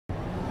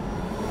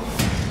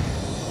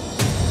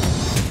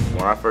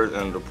When I first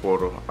entered the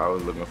portal, I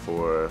was looking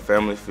for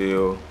family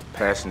feel,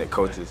 passionate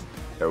coaches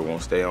that were gonna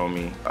stay on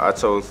me. I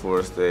chose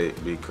Florida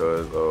State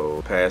because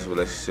of past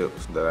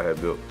relationships that I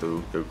had built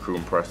through the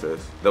recruiting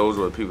process. Those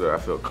were the people that I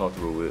felt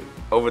comfortable with.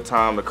 Over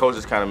time, the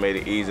coaches kind of made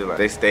it easier. Like,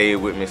 they stayed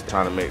with me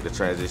trying to make the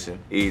transition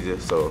easier,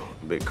 so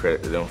big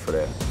credit to them for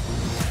that.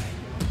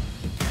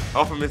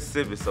 I'm from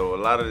Mississippi, so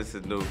a lot of this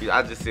is new.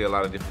 I just see a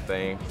lot of different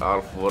things.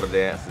 All the Florida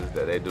dances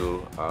that they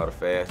do, all the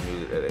fast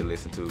music that they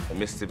listen to.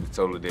 Mississippi's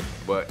totally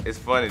different. But it's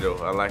funny though,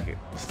 I like it.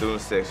 The student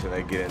section,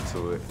 they get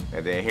into it.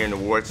 And then hearing the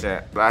war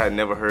chant, I had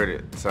never heard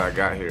it until I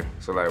got here.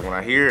 So like when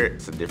I hear it,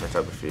 it's a different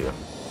type of feel.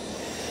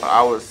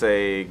 I would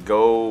say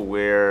go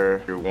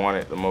where you're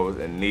wanted the most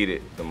and need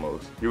it the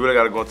most. You really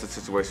gotta go into a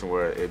situation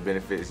where it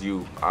benefits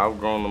you. I've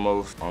grown the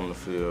most on the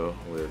field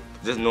with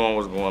just knowing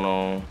what's going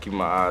on, keeping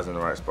my eyes in the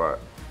right spot.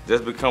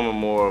 Just becoming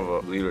more of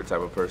a leader type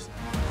of person.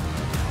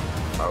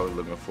 I was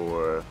looking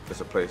for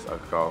just a place I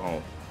could call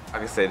home. I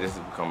could say this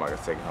has become like a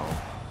second home.